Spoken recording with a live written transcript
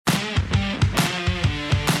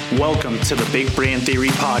Welcome to the Big Brand Theory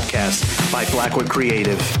Podcast by Blackwood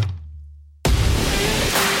Creative.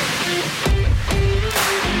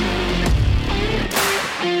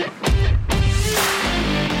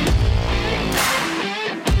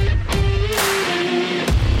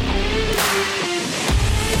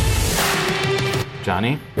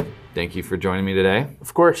 Johnny, thank you for joining me today.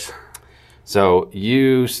 Of course. So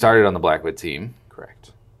you started on the Blackwood team.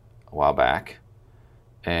 Correct. A while back.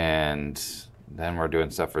 And then we're doing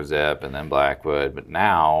stuff for Zip and then Blackwood. But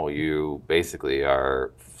now you basically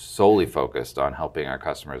are solely focused on helping our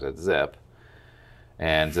customers at Zip.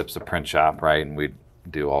 And Zip's a print shop, right? And we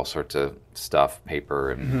do all sorts of stuff,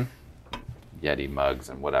 paper and Yeti mugs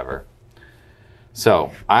and whatever.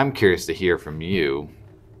 So I'm curious to hear from you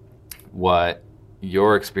what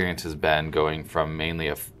your experience has been going from mainly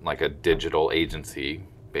a digital agency,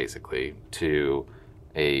 basically, to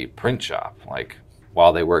a print shop. Like,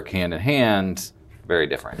 while they work hand in hand, very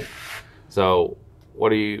different. So,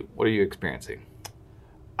 what are you experiencing?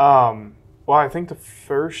 Well, I think the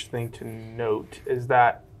first thing to note is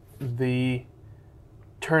that the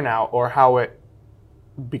turnout or how it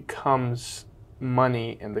becomes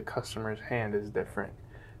money in the customer's hand is different.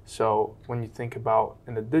 So when you think about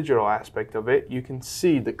in the digital aspect of it, you can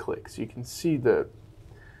see the clicks, you can see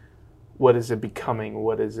what is it becoming,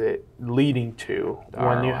 what is it leading to.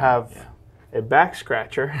 When you have a back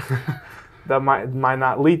scratcher, that might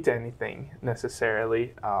not lead to anything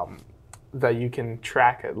necessarily that you can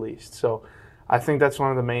track at least. So I think that's one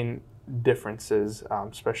of the main differences,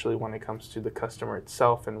 especially when it comes to the customer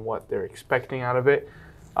itself and what they're expecting out of it.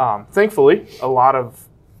 Thankfully, a lot of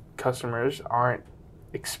customers aren't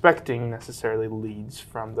expecting necessarily leads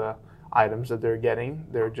from the items that they're getting.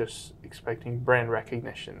 They're just expecting brand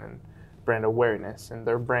recognition and brand awareness and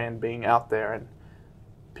their brand being out there and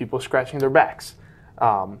people scratching their backs,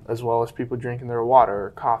 as well as people drinking their water or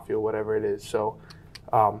coffee or whatever it is. So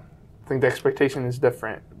I think the expectation is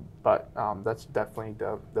different, but that's definitely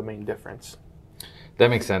the main difference. That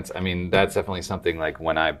makes sense. I mean, that's definitely something like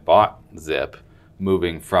when I bought Zip,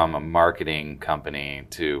 moving from a marketing company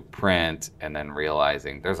to print and then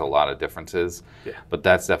realizing there's a lot of differences. Yeah. But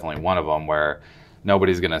that's definitely one of them where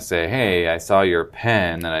nobody's going to say, hey, I saw your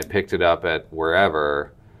pen and I picked it up at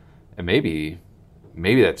wherever. And maybe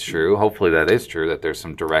that's true. Hopefully that is true, that there's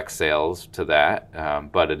some direct sales to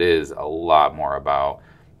that. But it is a lot more about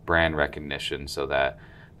brand recognition, so that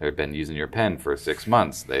they've been using your pen for 6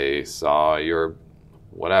 months. They saw your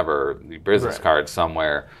the business card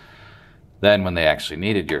somewhere. Then when they actually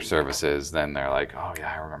needed your services, then they're like, oh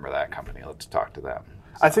yeah, I remember that company. Let's talk to them.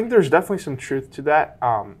 I think there's definitely some truth to that,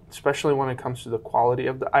 especially when it comes to the quality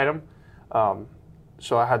of the item.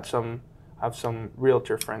 So I have some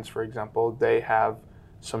realtor friends, for example. They have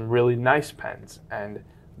some really nice pens, and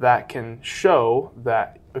that can show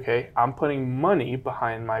that, okay, I'm putting money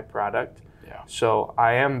behind my product. Yeah. So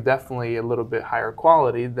I am definitely a little bit higher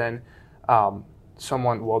quality than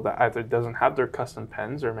someone, that either doesn't have their custom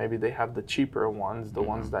pens, or maybe they have the cheaper ones, the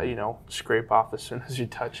ones that, scrape off as soon as you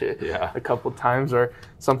touch it a couple times or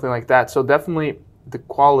something like that. So definitely the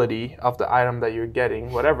quality of the item that you're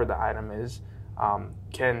getting, whatever the item is,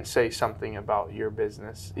 can say something about your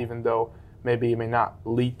business, even though maybe it may not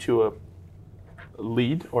lead to a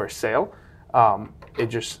lead or a sale. It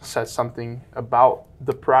just says something about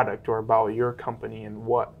the product or about your company and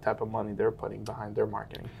what type of money they're putting behind their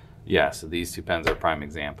marketing. Yeah, so these two pens are a prime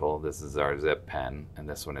example. This is our Zip pen, and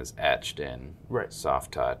this one is etched in,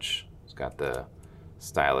 soft touch. It's got the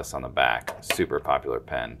stylus on the back, super popular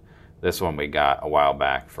pen. This one we got a while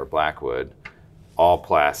back for Blackwood, all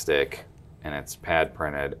plastic, and it's pad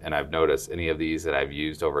printed. And I've noticed any of these that I've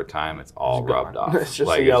used over time, it's all rubbed off. It's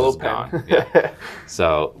just a yellow pen. Gone. Yeah.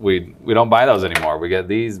 So we don't buy those anymore. We get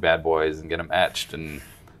these bad boys and get them etched, and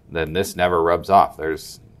then this never rubs off.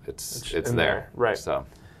 It's there. Right. So.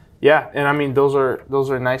 Yeah, and I mean those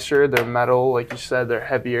are nicer. They're metal, like you said. They're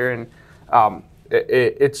heavier, and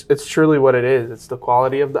it's truly what it is. It's the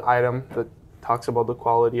quality of the item that talks about the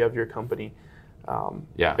quality of your company.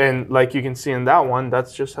 And like you can see in that one,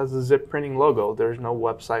 that just has the Zip printing logo. There's no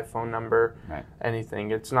website, phone number,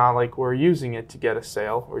 anything. It's not like we're using it to get a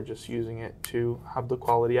sale. We're just using it to have the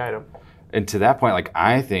quality item. And to that point, like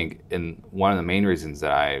I think, in one of the main reasons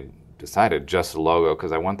that I decided just the logo,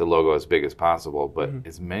 because I want the logo as big as possible, but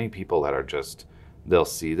as many people that are just, they'll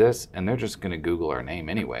see this and they're just going to Google our name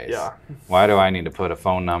anyways. Yeah. Why do I need to put a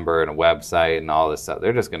phone number and a website and all this stuff?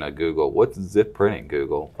 They're just going to Google, what's Zip printing?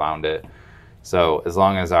 Google, found it. So as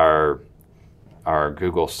long as our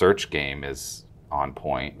Google search game is on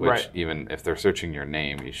point, which even if they're searching your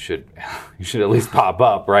name, you should at least pop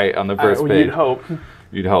up right on the first page. You'd hope.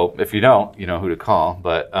 You'd hope. If you don't, you know who to call.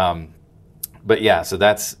 But yeah, so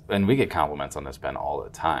that's, and we get compliments on this pen all the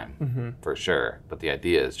time, for sure. But the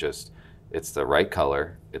idea is just, it's the right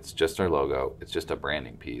color. It's just our logo. It's just a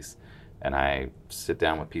branding piece. And I sit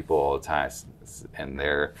down with people all the time, and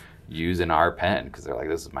they're using our pen because they're like,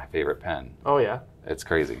 this is my favorite pen. Oh, yeah. It's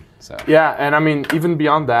crazy. So yeah, and I mean, even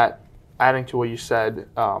beyond that, adding to what you said,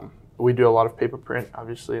 we do a lot of paper print,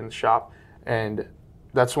 obviously, in the shop. And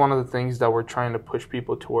that's one of the things that we're trying to push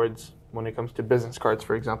people towards when it comes to business cards.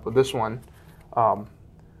 For example, this one,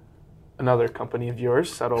 another company of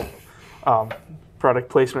yours, Settle, product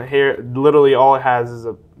placement here. Literally all it has is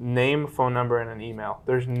a name, phone number, and an email.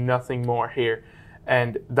 There's nothing more here.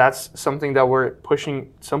 And that's something that we're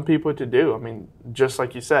pushing some people to do. I mean, just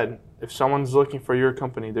like you said, if someone's looking for your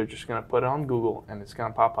company, they're just going to put it on Google and it's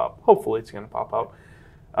going to pop up. Hopefully it's going to pop up.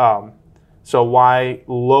 So why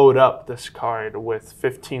load up this card with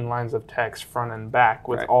 15 lines of text front and back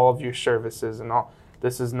with all of your services and all?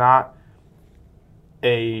 This is not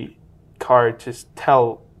a card to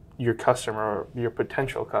tell your customer or your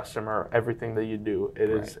potential customer everything that you do.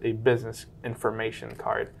 It is a business information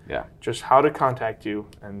card. Yeah. Just how to contact you,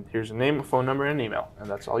 and here's a name, a phone number, and an email, and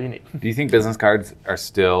that's all you need. Do you think business cards are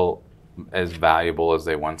still as valuable as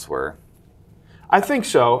they once were? I think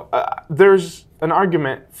so. There's an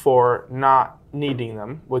argument for not needing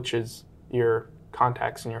them, which is your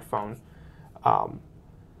contacts in your phone.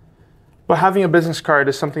 But having a business card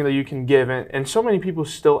is something that you can give, and so many people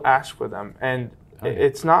still ask for them. And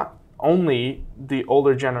it's not only the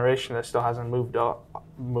older generation that still hasn't moved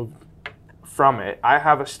from it. I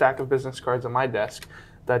have a stack of business cards on my desk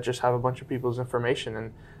that just have a bunch of people's information,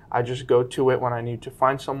 and I just go to it when I need to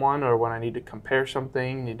find someone or when I need to compare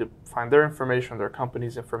something, need to find their information, their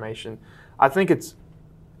company's information. I think it's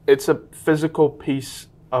a physical piece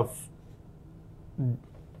of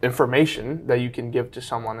information that you can give to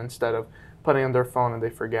someone instead of putting on their phone and they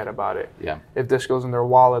forget about it. Yeah. If this goes in their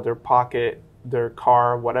wallet, their pocket, their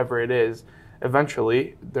car, whatever it is,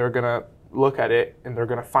 eventually they're going to look at it and they're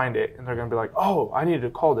going to find it and they're going to be like, oh, I need to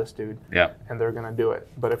call this dude. Yeah. And they're going to do it.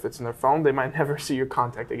 But if it's in their phone, they might never see your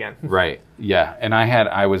contact again. Right. Yeah. And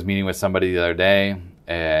I was meeting with somebody the other day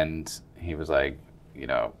and he was like, you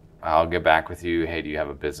know, I'll get back with you. Hey, do you have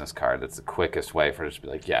a business card? That's the quickest way for us to be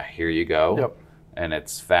like, yeah, here you go. Yep. And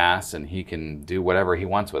it's fast and he can do whatever he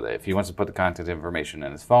wants with it. If he wants to put the contact information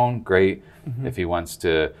in his phone, great. If he wants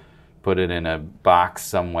to put it in a box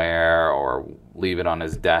somewhere or leave it on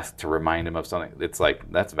his desk to remind him of something, it's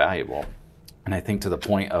like, that's valuable. And I think to the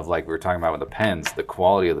point of, like we were talking about with the pens, the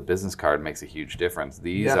quality of the business card makes a huge difference.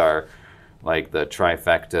 These are like the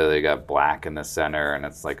trifecta. They got black in the center and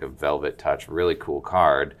it's like a velvet touch, really cool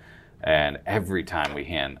card. And every time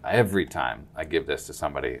I give this to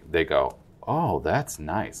somebody, they go, oh, that's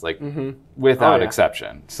nice, like without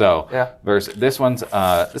exception. So versus this one's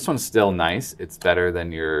still nice. It's better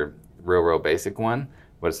than your real basic one,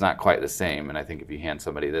 but it's not quite the same. And I think if you hand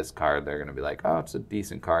somebody this card, they're going to be like, oh, it's a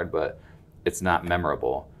decent card, but it's not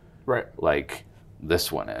memorable, right? Like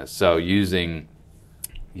this one is. So using,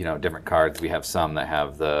 you know, different cards, we have some that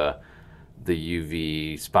have the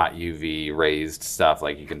UV raised stuff,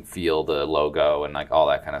 like you can feel the logo and like all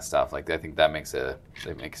that kind of stuff. Like I think that makes a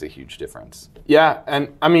huge difference. Yeah,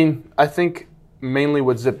 and I mean, I think mainly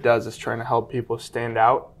what Zip does is trying to help people stand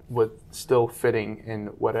out with still fitting in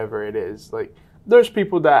whatever it is. Like there's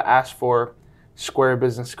people that ask for square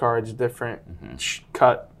business cards, different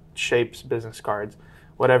cut shapes business cards,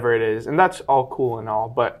 whatever it is, and that's all cool and all.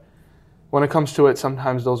 But when it comes to it,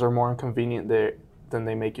 sometimes those are more inconvenient than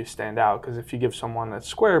they make you stand out. Because if you give someone a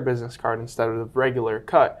square business card instead of the regular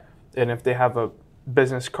cut, and if they have a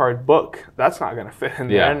business card book, that's not going to fit in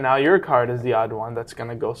there. And now your card is the odd one that's going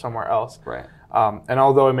to go somewhere else. Right. And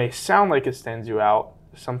although it may sound like it stands you out,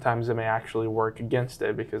 sometimes it may actually work against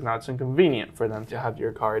it because now it's inconvenient for them to have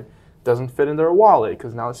your card. It doesn't fit in their wallet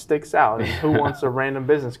because now it sticks out. And who wants a random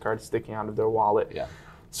business card sticking out of their wallet? Yeah.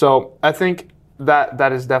 So I think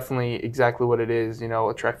that is definitely exactly what it is. You know,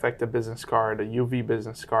 a trifecta business card, a UV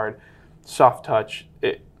business card, soft touch.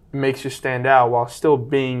 It makes you stand out while still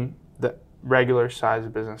being the regular size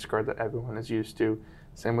business card that everyone is used to.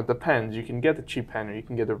 Same with the pens. You can get the cheap pen or you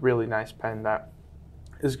can get a really nice pen that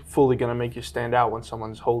is fully going to make you stand out when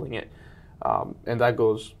someone's holding it. And that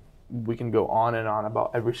goes, we can go on and on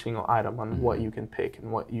about every single item on what you can pick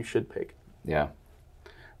and what you should pick. Yeah.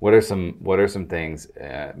 What are some things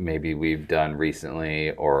maybe we've done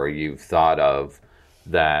recently or you've thought of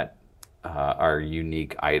that are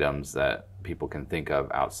unique items that people can think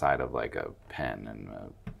of outside of like a pen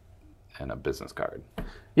and a business card?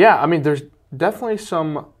 Yeah, I mean, there's definitely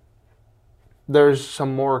some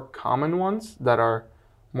more common ones that are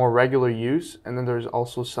more regular use, and then there's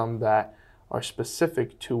also some that are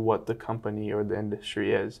specific to what the company or the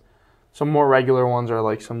industry is. Some more regular ones are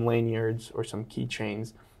like some lanyards or some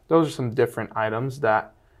keychains. Those are some different items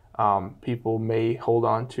that people may hold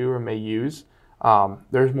on to or may use.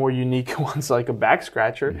 There's more unique ones like a back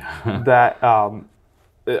scratcher that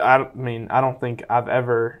I don't think I've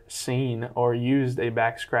ever seen or used a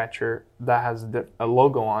back scratcher that has a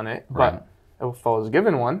logo on it, but if I was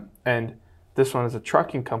given one, and this one is a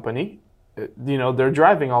trucking company, they're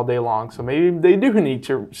driving all day long, so maybe they do need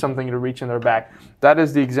something to reach in their back. That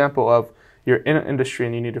is the example of you're in an industry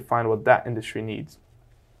and you need to find what that industry needs.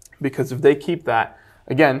 Because if they keep that,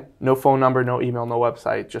 again, no phone number, no email, no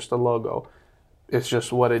website, just a logo. It's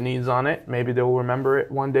just what it needs on it. Maybe they'll remember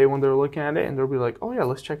it one day when they're looking at it and they'll be like, oh yeah,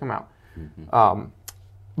 let's check them out.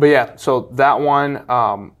 But yeah, so that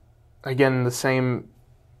one, again, the same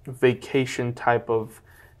vacation type of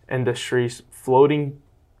industries, floating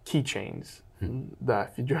keychains.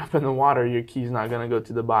 That if you drop in the water, your key's not going to go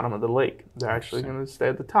to the bottom of the lake. They're actually going to stay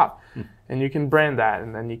at the top. And you can brand that,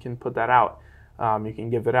 and then you can put that out. You can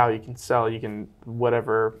give it out, you can sell, you can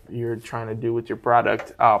whatever you're trying to do with your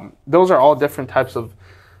product. Those are all different types of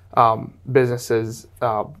businesses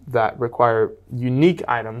that require unique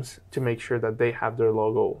items to make sure that they have their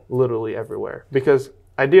logo literally everywhere. Because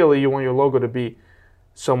ideally, you want your logo to be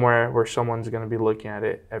somewhere where someone's going to be looking at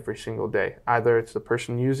it every single day. Either it's the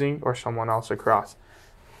person using or someone else across.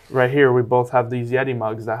 Right here, we both have these Yeti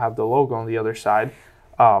mugs that have the logo on the other side.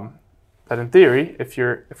 That in theory,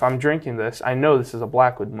 if I'm drinking this, I know this is a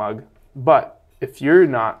Blackwood mug. But if you're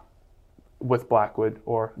not with Blackwood,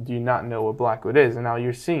 or do you not know what Blackwood is, and now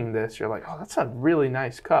you're seeing this, you're like, oh, that's a really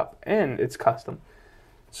nice cup, and it's custom.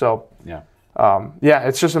 So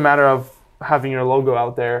it's just a matter of having your logo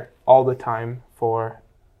out there all the time for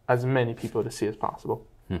as many people to see as possible.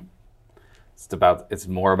 It's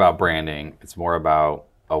more about branding. It's more about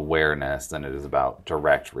awareness than it is about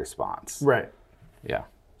direct response. Right. Yeah.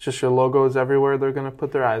 Just your logo is everywhere they're going to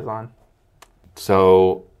put their eyes on.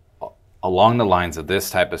 So along the lines of this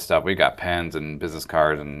type of stuff, we got pens and business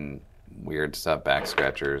cards and weird stuff, back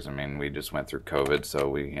scratchers. I mean, we just went through COVID, so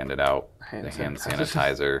we handed out the hand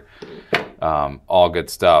sanitizer. All good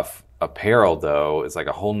stuff. Apparel, though, is like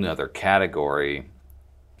a whole nother category.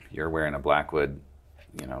 You're wearing a Blackwood,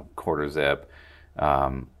 quarter zip.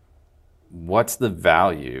 What's the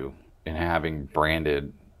value in having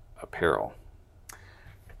branded apparel?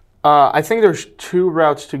 I think there's two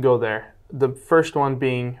routes to go there. The first one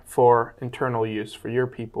being for internal use, for your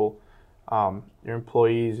people, your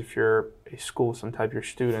employees, if you're a school, some type, your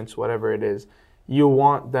students, whatever it is, you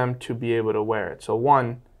want them to be able to wear it. So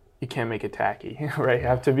one, you can't make it tacky, right? You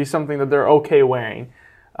have to be something that they're okay wearing.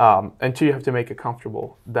 And two, you have to make it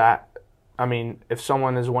comfortable. If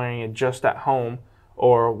someone is wearing it just at home,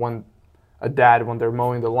 or when they're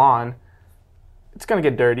mowing the lawn, it's going to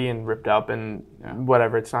get dirty and ripped up and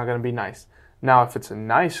whatever. It's not going to be nice. Now, if it's a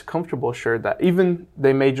nice, comfortable shirt that even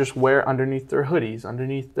they may just wear underneath their hoodies,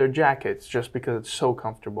 underneath their jackets, just because it's so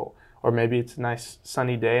comfortable. Or maybe it's a nice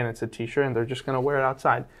sunny day and it's a t-shirt and they're just going to wear it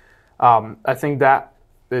outside. I think that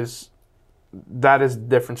is the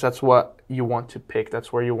difference. That's what you want to pick.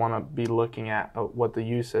 That's where you want to be looking at what the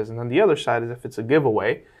use is. And then the other side is if it's a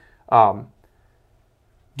giveaway.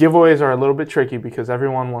 Giveaways are a little bit tricky because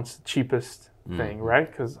everyone wants the cheapest thing, right?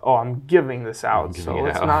 Because, I'm giving this out, so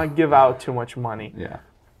let's not give out too much money. Yeah.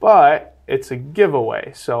 But it's a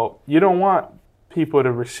giveaway, so you don't want people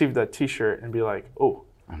to receive that t-shirt and be like, oh,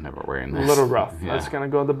 I'm never wearing this. A little rough. That's going to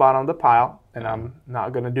go at the bottom of the pile, and I'm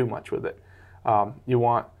not going to do much with it. You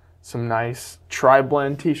want some nice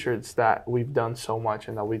tri-blend t-shirts that we've done so much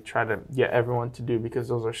and that we try to get everyone to do because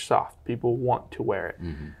those are soft. People want to wear it.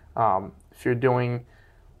 If you're doing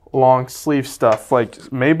long sleeve stuff,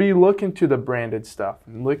 like maybe look into the branded stuff,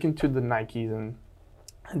 look into the Nikes and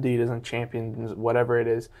Adidas and Champions, whatever it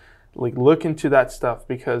is. Like, look into that stuff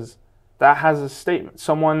because that has a statement.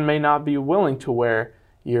 Someone may not be willing to wear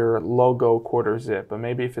your logo quarter zip, but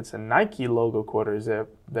maybe if it's a Nike logo quarter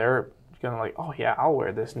zip, they're gonna like, oh yeah, I'll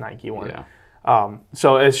wear this Nike one.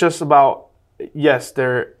 So it's just about, yes,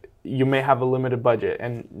 you may have a limited budget,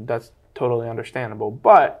 and that's totally understandable,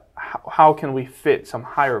 but how can we fit some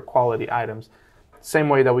higher quality items? Same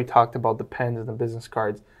way that we talked about the pens and the business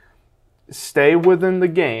cards. Stay within the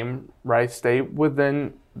game, right? Stay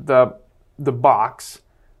within the box,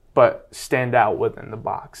 but stand out within the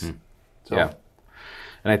box. So. Yeah.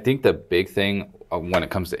 And I think the big thing when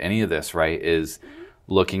it comes to any of this, right, is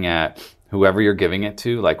looking at whoever you're giving it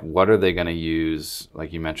to, like what are they going to use,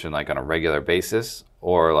 like you mentioned, like on a regular basis,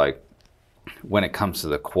 or like when it comes to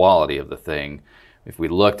the quality of the thing. If we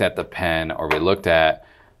looked at the pen or we looked at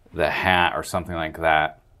the hat or something like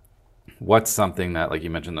that, what's something that, like you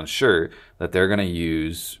mentioned, the shirt that they're going to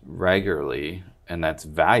use regularly and that's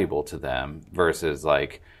valuable to them versus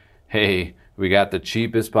like, hey, we got the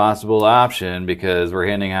cheapest possible option because we're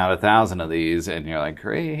handing out 1,000 of these, and you're like,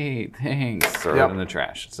 great, thanks, throw it in the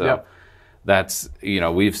trash. So that's,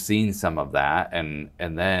 we've seen some of that, and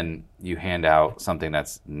then you hand out something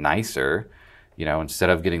that's nicer. Instead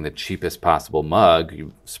of getting the cheapest possible mug,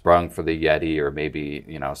 you sprung for the Yeti or maybe,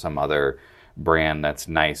 some other brand that's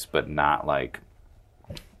nice but not like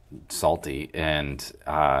salty, and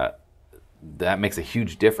that makes a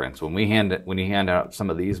huge difference. When you hand out some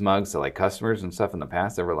of these mugs to like customers and stuff in the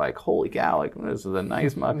past, they were like, holy cow, like this is a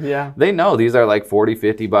nice mug. Yeah. They know these are like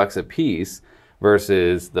 $40-$50 a piece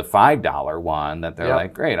versus the $5 one that they're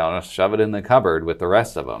like, great, I'll just shove it in the cupboard with the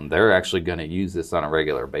rest of them. They're actually going to use this on a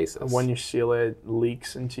regular basis. When you seal it,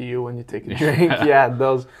 leaks into you when you take a drink. Yeah,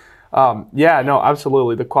 those. No,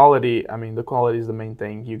 absolutely. The quality is the main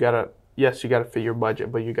thing. You gotta fit your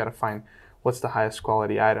budget, but you gotta find what's the highest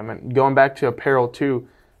quality item. And going back to apparel too,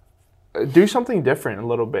 do something different a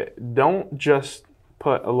little bit. Don't just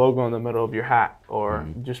put a logo in the middle of your hat or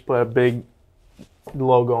just put a big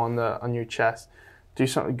logo on your chest. Do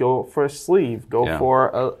something. Go for a sleeve. Go for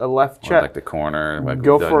a left chest. Like the corner. Like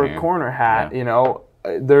go for a corner hat. Yeah.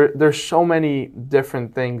 There's so many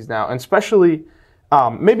different things now, and especially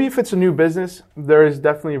maybe if it's a new business, there is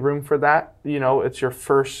definitely room for that. It's your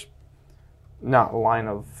first, not line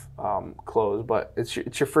of clothes, but it's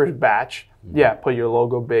your first batch. Yeah, put your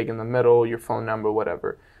logo big in the middle, your phone number,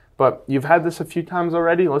 whatever. But you've had this a few times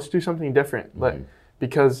already. Let's do something different.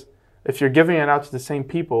 Because if you're giving it out to the same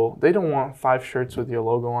people, they don't want 5 shirts with your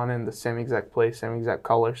logo on it in the same exact place, same exact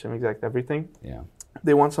color, same exact everything. Yeah.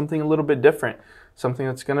 They want something a little bit different, something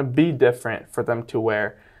that's going to be different for them to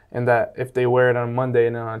wear, and that if they wear it on Monday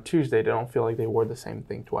and then on Tuesday, they don't feel like they wore the same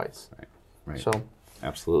thing twice. Right. So,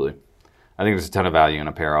 absolutely. I think there's a ton of value in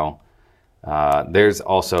apparel. There's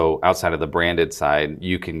also, outside of the branded side,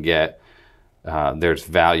 you can get, there's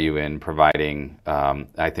value in providing,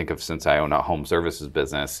 I think of, since I own a home services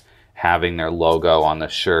business, having their logo on the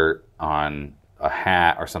shirt, on a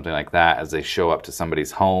hat or something like that as they show up to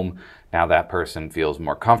somebody's home. Now that person feels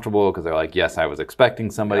more comfortable because they're like, yes, I was expecting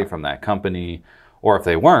somebody from that company. Or if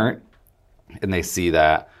they weren't and they see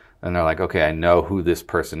that, then they're like, okay, I know who this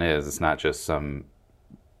person is. It's not just some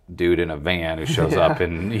dude in a van who shows up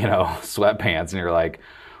in, sweatpants, and you're like,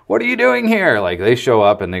 what are you doing here? Like, they show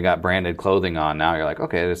up and they got branded clothing on. Now you're like,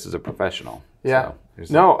 okay, this is a professional. Yeah.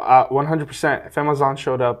 So 100%. If Amazon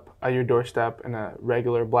showed up at your doorstep in a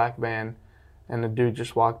regular black van and the dude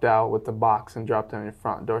just walked out with the box and dropped it on your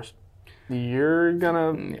front door, you're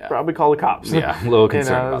going to probably call the cops. Yeah, a little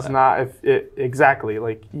concerned about that. Exactly.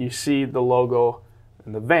 Like, you see the logo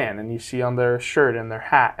in the van, and you see on their shirt and their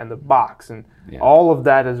hat and the box, and all of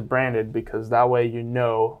that is branded, because that way you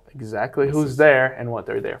know exactly who's there and what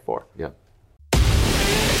they're there for. Yep.